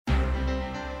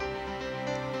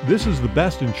This is the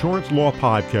Best Insurance Law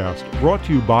Podcast, brought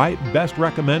to you by Best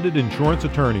Recommended Insurance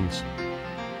Attorneys.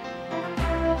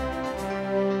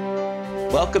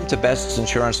 Welcome to Best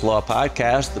Insurance Law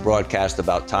Podcast, the broadcast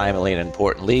about timely and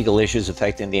important legal issues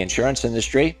affecting the insurance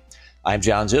industry. I'm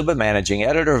John Zuba, Managing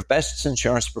Editor of Best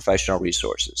Insurance Professional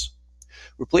Resources.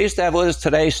 We're pleased to have with us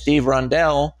today Steve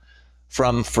Rundell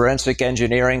from forensic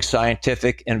engineering,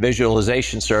 scientific, and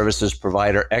visualization services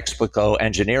provider Explico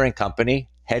Engineering Company,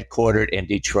 headquartered in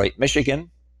Detroit, Michigan.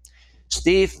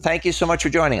 Steve, thank you so much for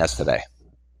joining us today.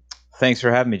 Thanks for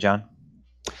having me, John.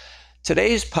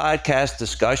 Today's podcast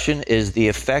discussion is the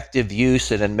effective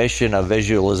use and admission of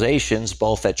visualizations,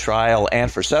 both at trial and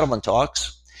for settlement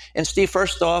talks. And Steve,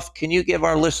 first off, can you give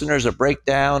our listeners a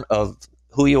breakdown of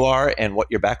who you are and what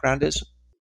your background is?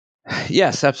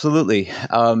 Yes, absolutely.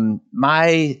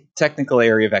 My technical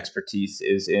area of expertise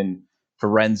is in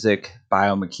forensic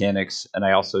biomechanics, and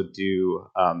I also do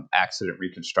accident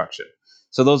reconstruction.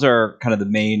 So those are kind of the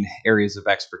main areas of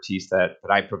expertise that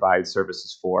I provide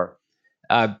services for.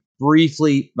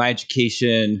 Briefly, my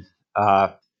education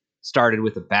started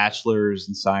with a bachelor's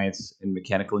in science and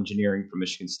mechanical engineering from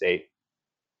Michigan State.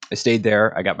 I stayed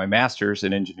there. I got my master's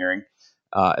in engineering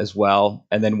as well,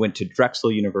 and then went to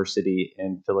Drexel University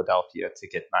in Philadelphia to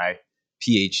get my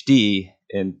PhD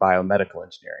in biomedical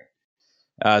engineering.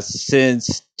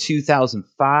 Since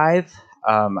 2005,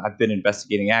 I've been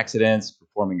investigating accidents,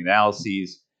 performing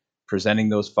analyses, presenting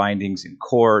those findings in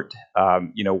court,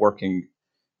 working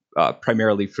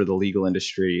primarily for the legal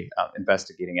industry,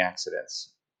 investigating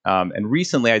accidents. And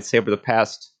recently, I'd say over the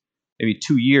past maybe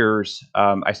 2 years,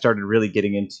 I started really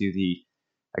getting into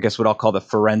what I'll call the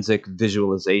forensic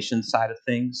visualization side of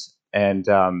things, and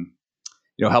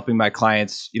helping my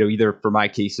clients, either for my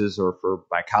cases or for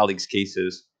my colleagues'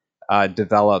 cases,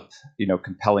 develop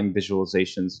compelling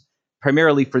visualizations,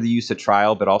 primarily for the use at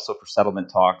trial, but also for settlement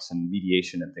talks and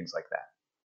mediation and things like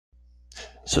that.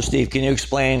 So, Steve, can you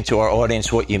explain to our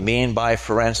audience what you mean by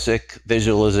forensic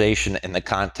visualization in the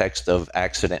context of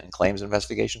accident and claims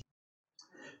investigation?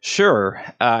 Sure.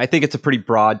 I think it's a pretty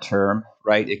broad term,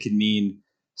 right? It can mean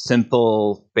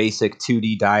simple, basic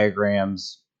 2D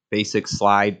diagrams, basic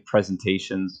slide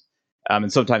presentations,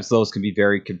 and sometimes those can be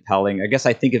very compelling. I guess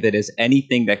I think of it as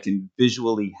anything that can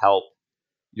visually help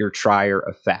your trier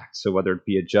of fact. So whether it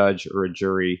be a judge or a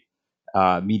jury,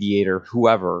 mediator,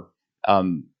 whoever,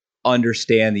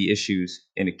 understand the issues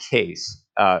in a case.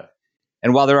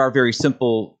 And while there are very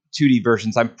simple 2D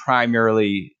versions, I'm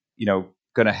primarily,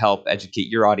 going to help educate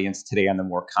your audience today on the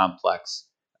more complex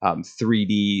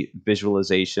 3D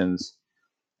visualizations.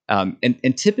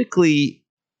 And typically,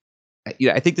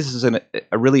 I think this is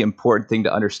a really important thing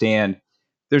to understand.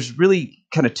 There's really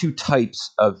kind of two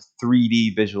types of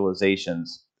 3D visualizations.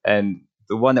 And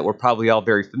the one that we're probably all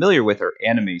very familiar with are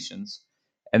animations.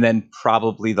 And then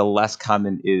probably the less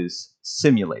common is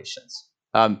simulations.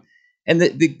 And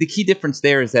the key difference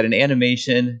there is that an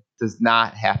animation does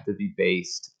not have to be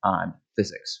based on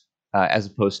physics, as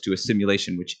opposed to a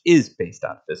simulation, which is based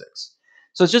on physics.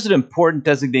 So it's just an important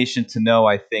designation to know,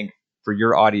 I think, for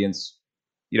your audience,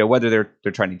 whether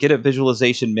they're trying to get a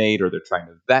visualization made or they're trying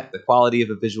to vet the quality of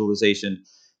a visualization,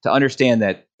 to understand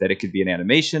that it could be an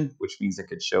animation, which means it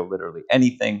could show literally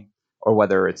anything, or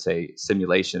whether it's a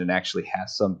simulation and actually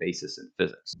has some basis in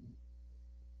physics.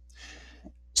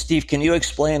 Steve, can you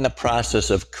explain the process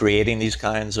of creating these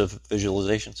kinds of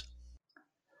visualizations?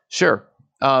 Sure.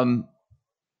 I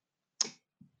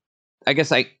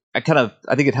guess I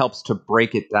think it helps to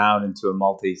break it down into a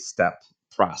multi-step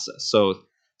process. So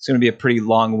it's going to be a pretty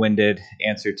long-winded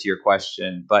answer to your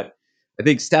question, but I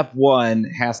think step one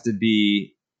has to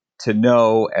be to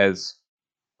know as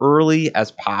early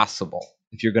as possible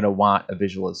if you're going to want a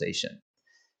visualization.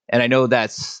 And I know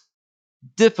that's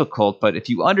difficult, but if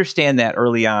you understand that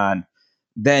early on,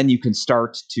 then you can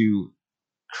start to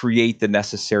create the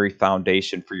necessary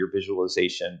foundation for your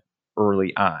visualization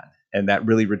early on. And that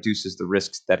really reduces the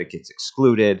risks that it gets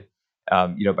excluded,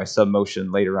 by some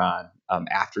motion later on,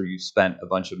 after you've spent a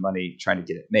bunch of money trying to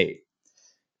get it made.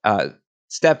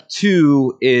 Step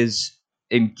two is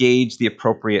engage the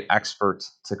appropriate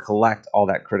experts to collect all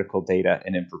that critical data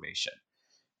and information.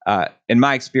 In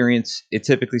my experience, it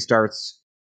typically starts,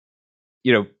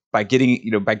 by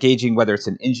gauging whether it's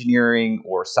an engineering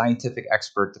or scientific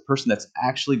expert, the person that's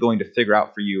actually going to figure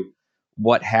out for you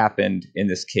what happened in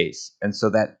this case. And so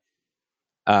that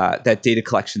data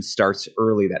collection starts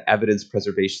early, that evidence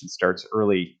preservation starts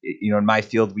early. In my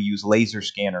field, we use laser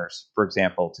scanners, for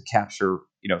example, to capture,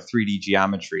 3D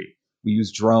geometry. We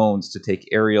use drones to take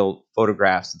aerial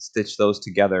photographs and stitch those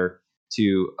together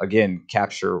to, again,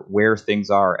 capture where things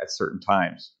are at certain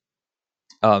times.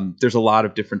 There's a lot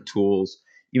of different tools,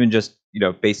 even just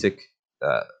basic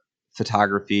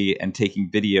photography and taking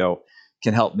video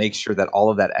can help make sure that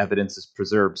all of that evidence is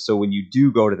preserved. So when you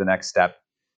do go to the next step,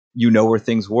 you know where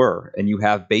things were and you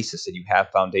have basis and you have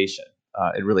foundation.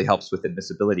 It really helps with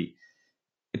admissibility.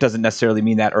 It doesn't necessarily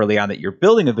mean that early on that you're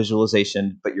building a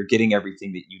visualization, but you're getting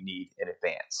everything that you need in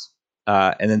advance.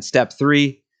 And then step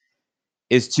 3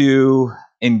 is to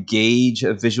engage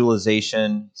a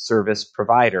visualization service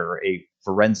provider, a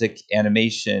forensic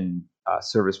animation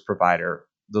service provider.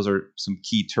 Those are some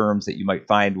key terms that you might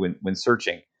find when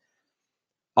searching.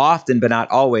 Often, but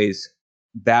not always,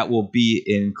 that will be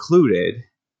included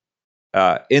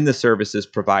in the services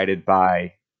provided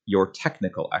by your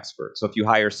technical expert. So if you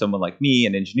hire someone like me,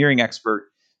 an engineering expert,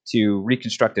 to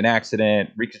reconstruct an accident,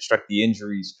 reconstruct the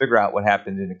injuries, figure out what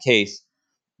happened in a case,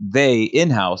 they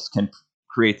in-house can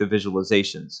create the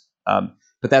visualizations.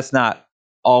 But that's not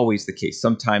always the case.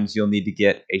 Sometimes you'll need to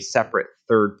get a separate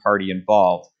third party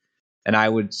involved. And I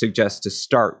would suggest to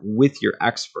start with your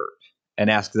expert and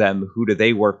ask them, who do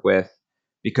they work with?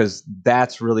 Because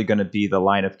that's really going to be the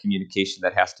line of communication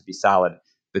that has to be solid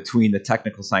between the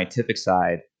technical scientific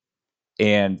side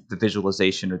and the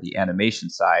visualization or the animation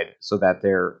side, so that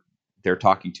they're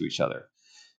talking to each other.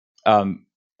 And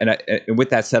with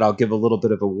that said, I'll give a little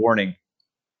bit of a warning.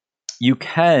 You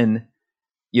can,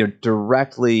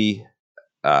 directly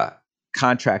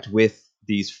contract with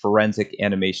these forensic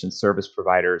animation service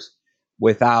providers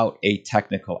without a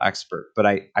technical expert. But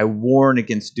I warn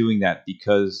against doing that,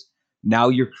 because now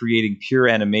you're creating pure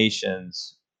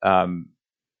animations, and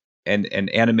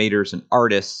animators and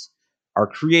artists are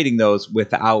creating those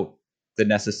without the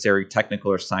necessary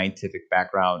technical or scientific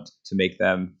background to make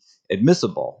them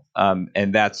admissible.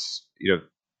 And that's,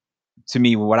 to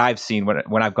me, what I've seen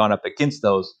when I've gone up against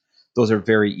those are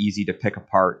very easy to pick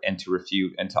apart and to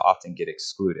refute and to often get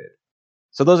excluded.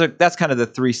 So that's kind of the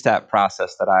 3-step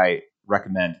process that I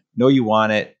recommend. Know you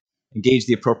want it, engage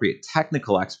the appropriate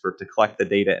technical expert to collect the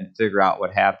data and figure out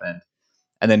what happened.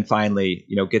 And then finally,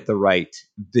 get the right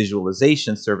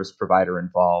visualization service provider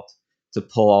involved to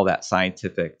pull all that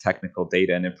scientific, technical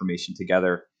data and information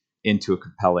together into a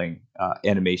compelling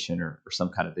animation or some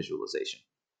kind of visualization.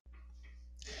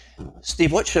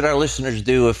 Steve, what should our listeners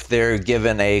do if they're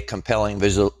given a compelling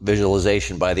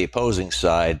visualization by the opposing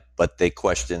side, but they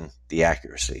question the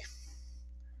accuracy?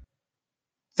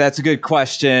 That's a good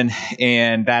question,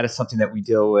 and that is something that we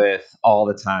deal with all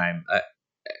the time.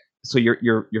 So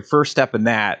your first step in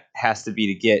that has to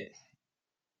be to get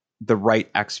the right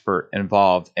expert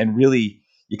involved, and really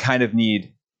you kind of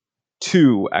need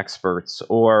 2 experts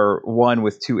or one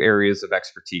with 2 areas of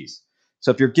expertise. So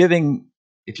if you're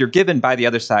given by the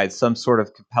other side some sort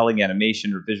of compelling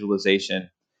animation or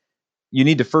visualization, you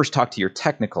need to first talk to your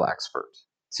technical expert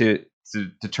to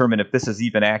determine if this is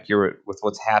even accurate with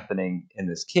what's happening in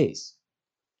this case.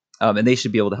 And they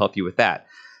should be able to help you with that.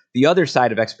 The other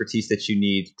side of expertise that you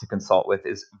need to consult with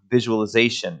is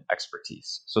visualization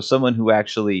expertise. So someone who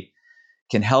actually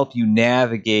can help you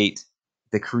navigate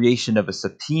the creation of a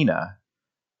subpoena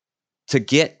to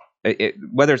get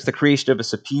whether it's the creation of a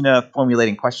subpoena,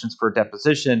 formulating questions for a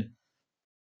deposition,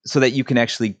 so that you can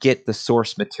actually get the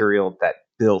source material that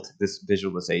built this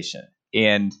visualization.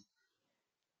 And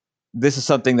this is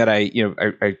something that I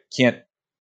can't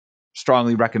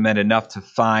strongly recommend enough to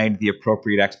find the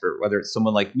appropriate expert, whether it's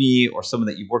someone like me or someone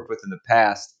that you've worked with in the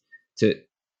past,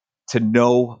 to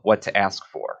know what to ask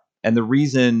for. And the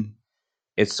reason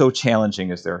it's so challenging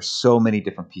is there are so many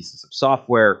different pieces of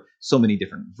software, so many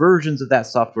different versions of that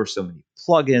software, so many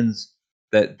plugins,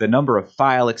 that the number of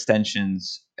file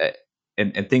extensions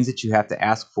and things that you have to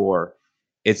ask for,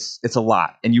 it's a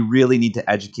lot. And you really need to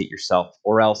educate yourself,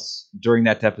 or else during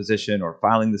that deposition or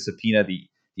filing the subpoena,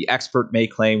 the expert may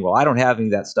claim, well, I don't have any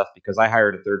of that stuff because I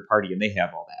hired a third party and they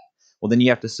have all that. Well, then you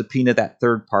have to subpoena that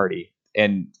third party,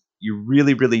 and you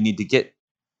really, really need to get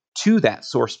to that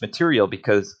source material,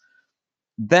 because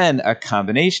then a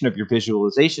combination of your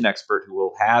visualization expert, who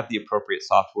will have the appropriate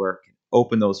software, can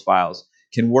open those files,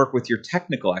 can work with your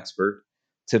technical expert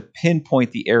to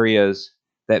pinpoint the areas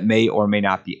that may or may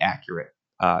not be accurate,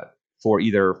 for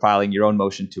either filing your own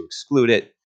motion to exclude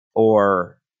it,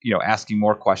 or asking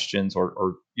more questions,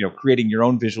 or creating your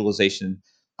own visualization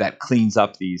that cleans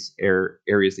up these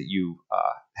areas that you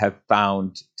have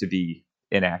found to be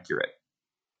inaccurate.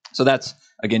 So that's,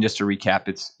 again, just to recap,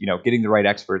 it's getting the right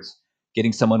experts,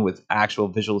 getting someone with actual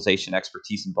visualization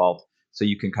expertise involved, so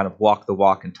you can kind of walk the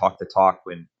walk and talk the talk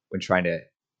when trying to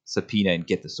subpoena and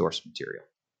get the source material.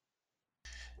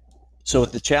 So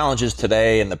with the challenges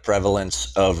today and the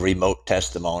prevalence of remote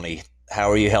testimony, how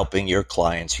are you helping your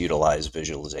clients utilize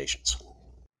visualizations?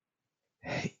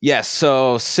 Yes.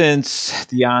 So since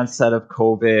the onset of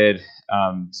COVID,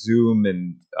 Zoom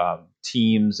and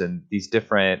Teams and these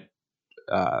different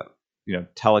uh,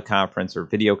 teleconference or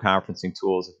video conferencing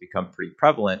tools have become pretty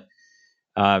prevalent.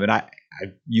 And I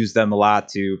use them a lot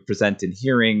to present in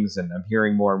hearings, and I'm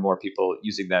hearing more and more people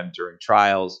using them during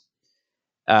trials.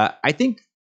 I think,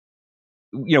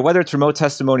 whether it's remote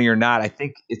testimony or not, I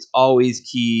think it's always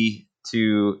key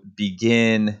to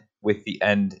begin with the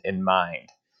end in mind.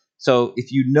 So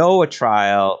if you know a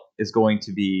trial is going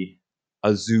to be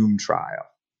a Zoom trial,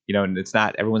 and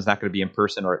everyone's not going to be in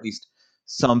person, or at least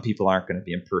some people aren't going to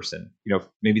be in person.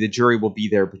 Maybe the jury will be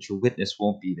there, but your witness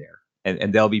won't be there,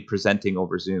 and they'll be presenting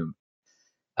over Zoom.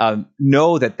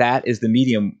 Know that is the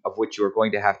medium of which you are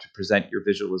going to have to present your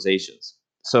visualizations.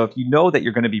 So if you know that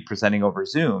you're going to be presenting over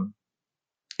Zoom,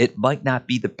 it might not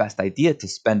be the best idea to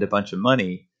spend a bunch of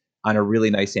money on a really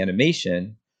nice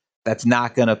animation that's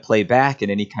not going to play back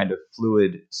in any kind of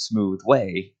fluid, smooth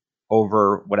way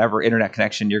over whatever internet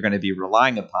connection you're going to be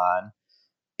relying upon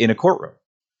in a courtroom.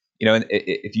 And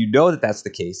if you know that that's the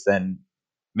case, then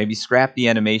maybe scrap the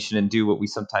animation and do what we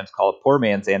sometimes call a poor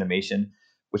man's animation,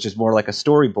 which is more like a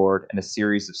storyboard and a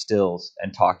series of stills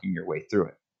and talking your way through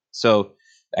it. So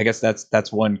I guess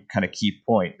that's one kind of key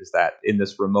point, is that in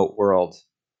this remote world,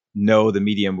 know the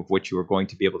medium of which you are going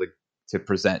to be able to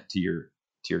present to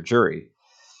your jury.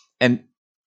 And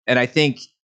I think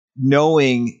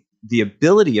knowing the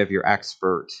ability of your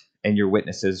expert and your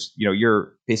witnesses,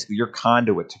 you're basically your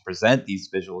conduit to present these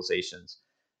visualizations,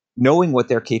 knowing what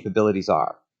their capabilities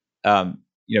are.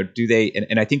 Do they,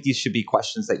 and I think these should be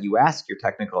questions that you ask your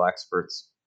technical experts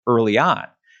early on.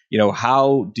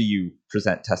 How do you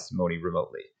present testimony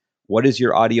remotely? What is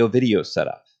your audio video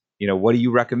setup? What do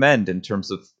you recommend in terms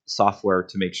of software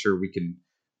to make sure we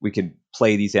can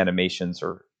play these animations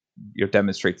or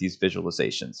demonstrate these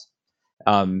visualizations?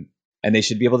 And they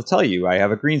should be able to tell you, I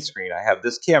have a green screen, I have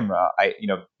this camera.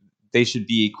 They should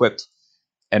be equipped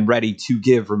and ready to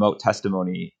give remote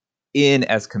testimony in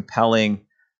as compelling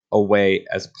a way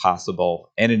as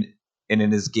possible, and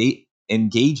in as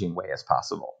engaging way as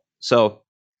possible. So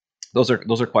those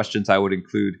are questions I would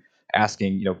include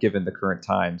asking, given the current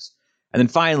times. And then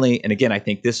finally, and again, I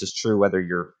think this is true whether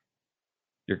you're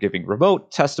giving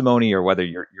remote testimony or whether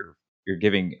you're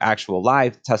giving actual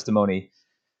live testimony,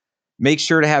 make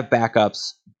sure to have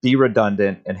backups, be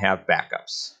redundant, and have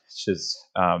backups, which is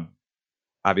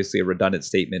obviously a redundant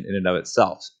statement in and of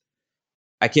itself.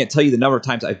 I can't tell you the number of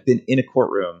times I've been in a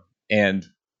courtroom and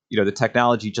the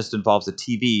technology just involves a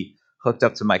TV hooked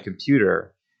up to my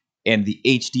computer and the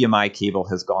HDMI cable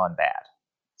has gone bad.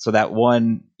 So that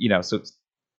one, so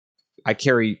I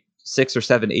carry 6 or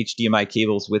 7 HDMI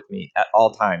cables with me at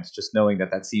all times, just knowing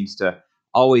that seems to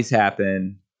always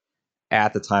happen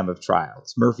at the time of trial.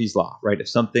 It's Murphy's Law, right? If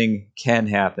something can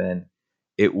happen,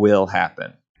 it will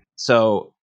happen.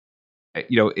 So,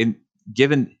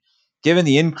 given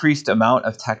the increased amount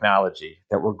of technology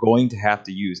that we're going to have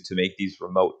to use to make these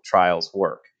remote trials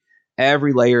work,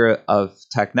 every layer of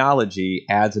technology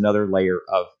adds another layer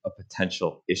of a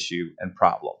potential issue and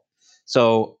problem.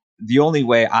 So the only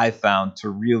way I've found to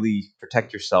really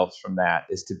protect yourselves from that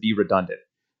is to be redundant.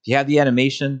 If you have the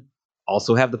animation,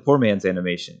 also have the poor man's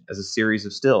animation as a series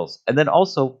of stills, and then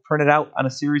also print it out on a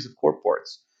series of court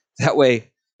boards. That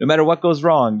way, no matter what goes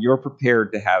wrong, you're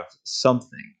prepared to have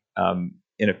something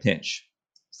in a pinch.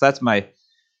 So that's my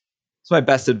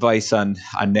best advice on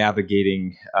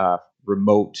navigating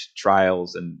remote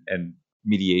trials and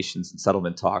mediations and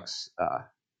settlement talks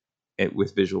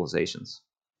with visualizations.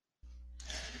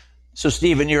 So,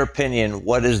 Steve, in your opinion,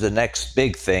 what is the next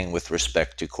big thing with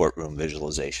respect to courtroom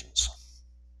visualizations?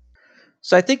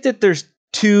 So I think that there's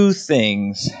two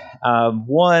things.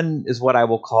 One is what I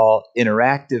will call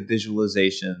interactive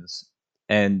visualizations,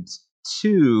 and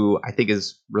two, I think,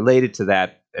 is related to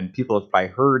that, and people have probably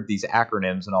heard these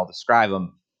acronyms, and I'll describe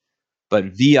them,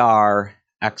 but VR,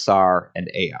 XR, and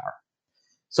AR.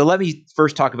 So let me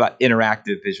first talk about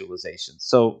interactive visualization.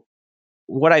 So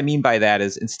what I mean by that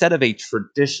is, instead of a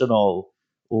traditional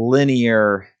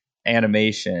linear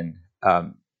animation,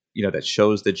 that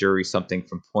shows the jury something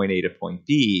from point A to point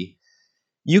B,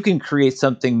 you can create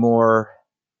something more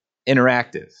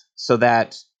interactive, so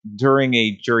that during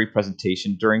a jury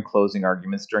presentation, during closing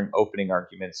arguments, during opening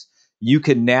arguments, you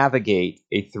can navigate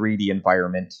a 3D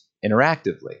environment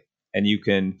interactively, and you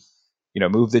can,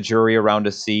 move the jury around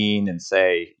a scene and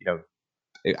say,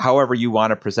 however you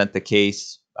want to present the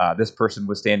case. This person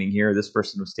was standing here, this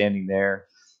person was standing there,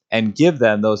 and give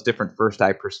them those different first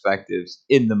eye perspectives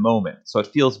in the moment, so it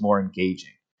feels more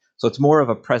engaging. So it's more of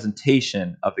a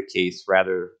presentation of the case,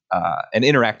 rather an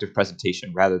interactive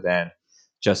presentation, rather than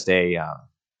just a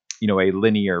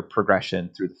linear progression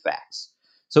through the facts.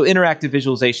 So interactive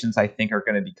visualizations, I think, are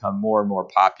going to become more and more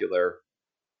popular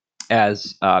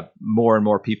as more and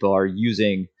more people are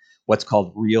using what's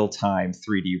called real-time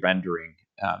 3D rendering.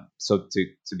 So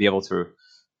to be able to,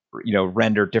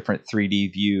 render different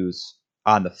 3D views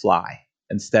on the fly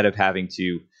instead of having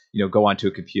to, go onto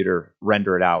a computer,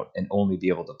 render it out, and only be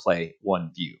able to play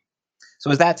one view. So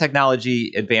as that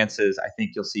technology advances, I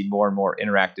think you'll see more and more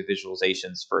interactive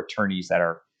visualizations for attorneys that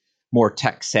are more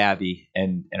tech savvy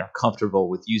and are comfortable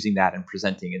with using that and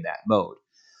presenting in that mode.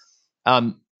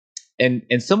 And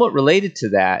somewhat related to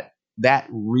that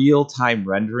real-time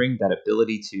rendering, that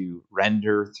ability to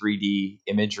render 3D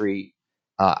imagery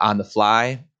on the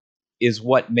fly, is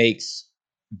what makes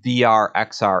VR,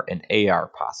 XR, and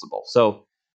AR possible. So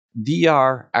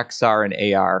VR, XR,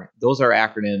 and AR, those are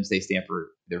acronyms. They stand for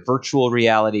either virtual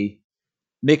reality,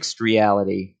 mixed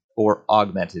reality, or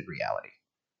augmented reality.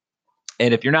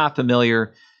 And if you're not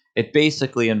familiar, it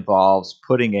basically involves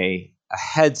putting a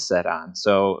headset on.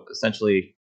 So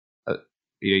essentially,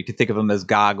 you can think of them as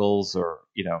goggles, or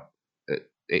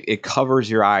it covers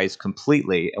your eyes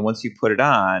completely. And once you put it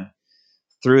on,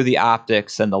 through the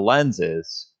optics and the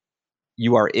lenses,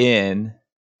 you are in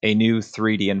a new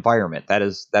 3D environment. That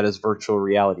is virtual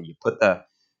reality. You put the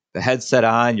headset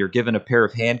on, you're given a pair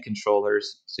of hand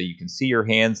controllers so you can see your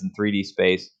hands in 3D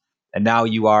space, and now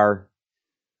you are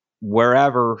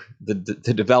wherever the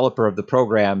developer of the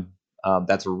program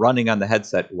that's running on the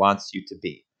headset wants you to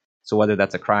be. So whether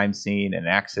that's a crime scene, an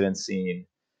accident scene,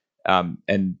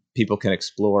 and people can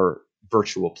explore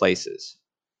virtual places.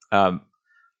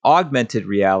 Augmented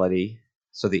reality,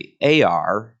 so the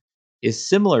AR, is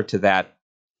similar to that,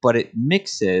 but it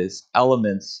mixes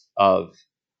elements of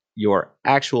your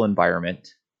actual environment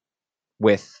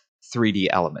with 3D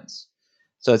elements.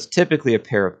 So it's typically a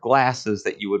pair of glasses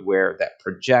that you would wear that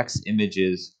projects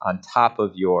images on top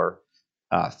of your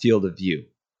field of view.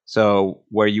 So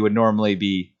where you would normally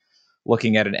be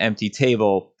looking at an empty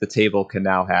table, the table can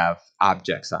now have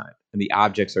objects on it, and the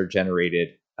objects are generated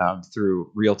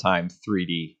through real-time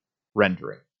 3D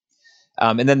rendering.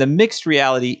 And then the mixed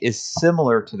reality is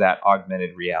similar to that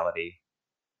augmented reality.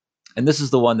 And this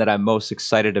is the one that I'm most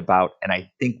excited about, and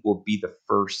I think will be the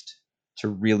first to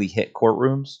really hit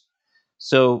courtrooms.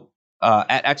 So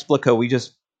at Explico, we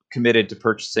just committed to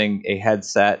purchasing a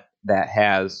headset that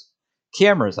has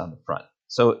cameras on the front.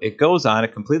 So it goes on,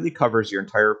 it completely covers your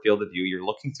entire field of view. You're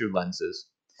looking through lenses,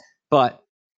 but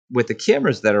with the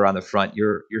cameras that are on the front,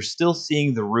 you're still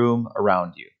seeing the room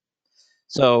around you.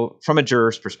 So from a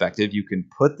juror's perspective, you can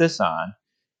put this on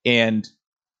and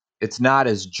it's not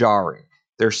as jarring.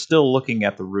 They're still looking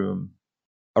at the room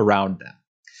around them.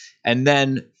 And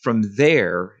then from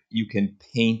there, you can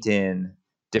paint in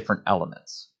different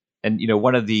elements. And,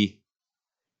 one of the,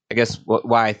 I guess,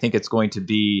 why I think it's going to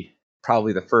be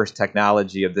probably the first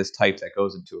technology of this type that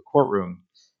goes into a courtroom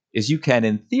is you can,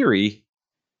 in theory,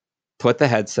 put the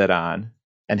headset on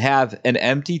and have an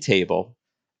empty table,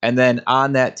 and then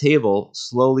on that table,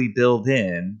 slowly build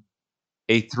in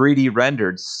a 3D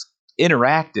rendered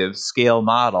interactive scale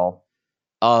model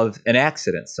of an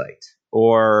accident site,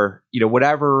 or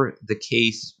whatever the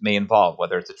case may involve,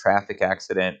 whether it's a traffic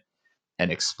accident,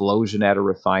 an explosion at a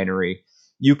refinery.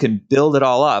 You can build it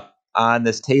all up on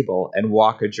this table and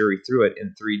walk a jury through it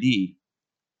in 3D,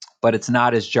 but it's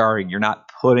not as jarring. You're not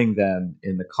putting them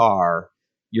in the car.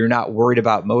 You're not worried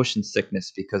about motion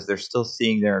sickness because they're still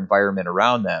seeing their environment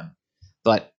around them.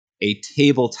 But a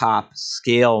tabletop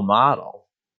scale model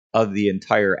of the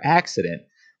entire accident,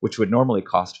 which would normally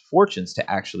cost fortunes to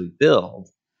actually build,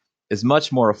 is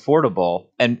much more affordable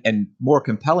and more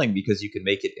compelling because you can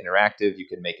make it interactive, you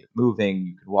can make it moving,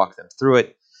 you can walk them through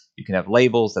it, you can have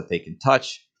labels that they can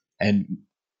touch, and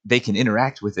they can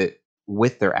interact with it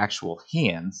with their actual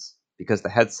hands because the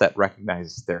headset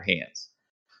recognizes their hands.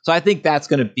 So I think that's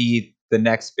going to be the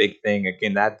next big thing.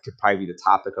 Again, that could probably be the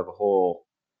topic of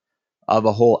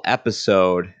a whole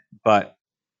episode, but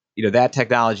that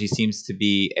technology seems to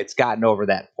be, it's gotten over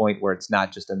that point where it's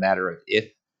not just a matter of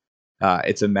if,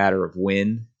 it's a matter of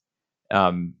when.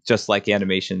 Just like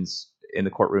animations in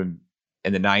the courtroom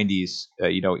in the 90s,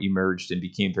 emerged and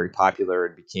became very popular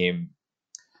and became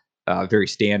very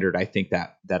standard. I think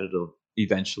that it'll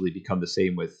eventually become the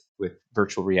same with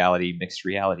virtual reality, mixed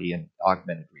reality, and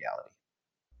augmented reality.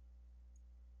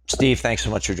 Steve, thanks so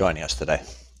much for joining us today.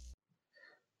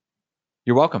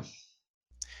 You're welcome.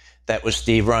 That was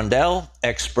Steve Rundell,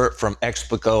 expert from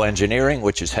Explico Engineering,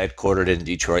 which is headquartered in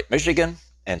Detroit, Michigan.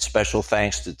 And special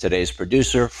thanks to today's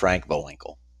producer, Frank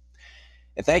Bowinkle.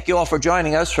 And thank you all for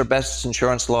joining us for Best's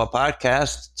Insurance Law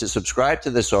Podcast. To subscribe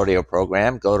to this audio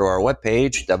program, go to our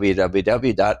webpage,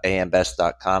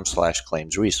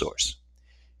 www.ambest.com/claims resource.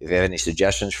 If you have any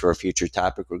suggestions for a future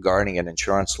topic regarding an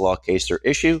insurance law case or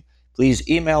issue, please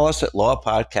email us at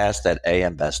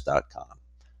lawpodcast@ambest.com.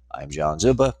 I'm John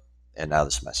Zuba, and now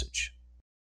this message.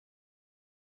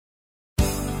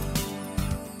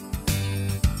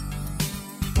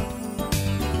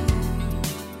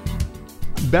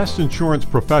 Best Insurance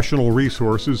Professional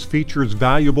Resources features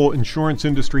valuable insurance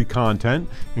industry content,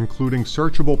 including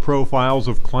searchable profiles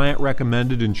of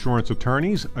client-recommended insurance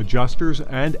attorneys, adjusters,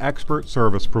 and expert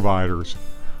service providers.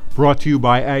 Brought to you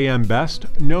by AM Best,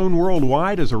 known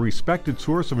worldwide as a respected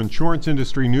source of insurance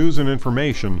industry news and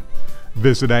information.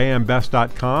 Visit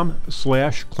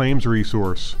ambest.com/claims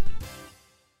resource.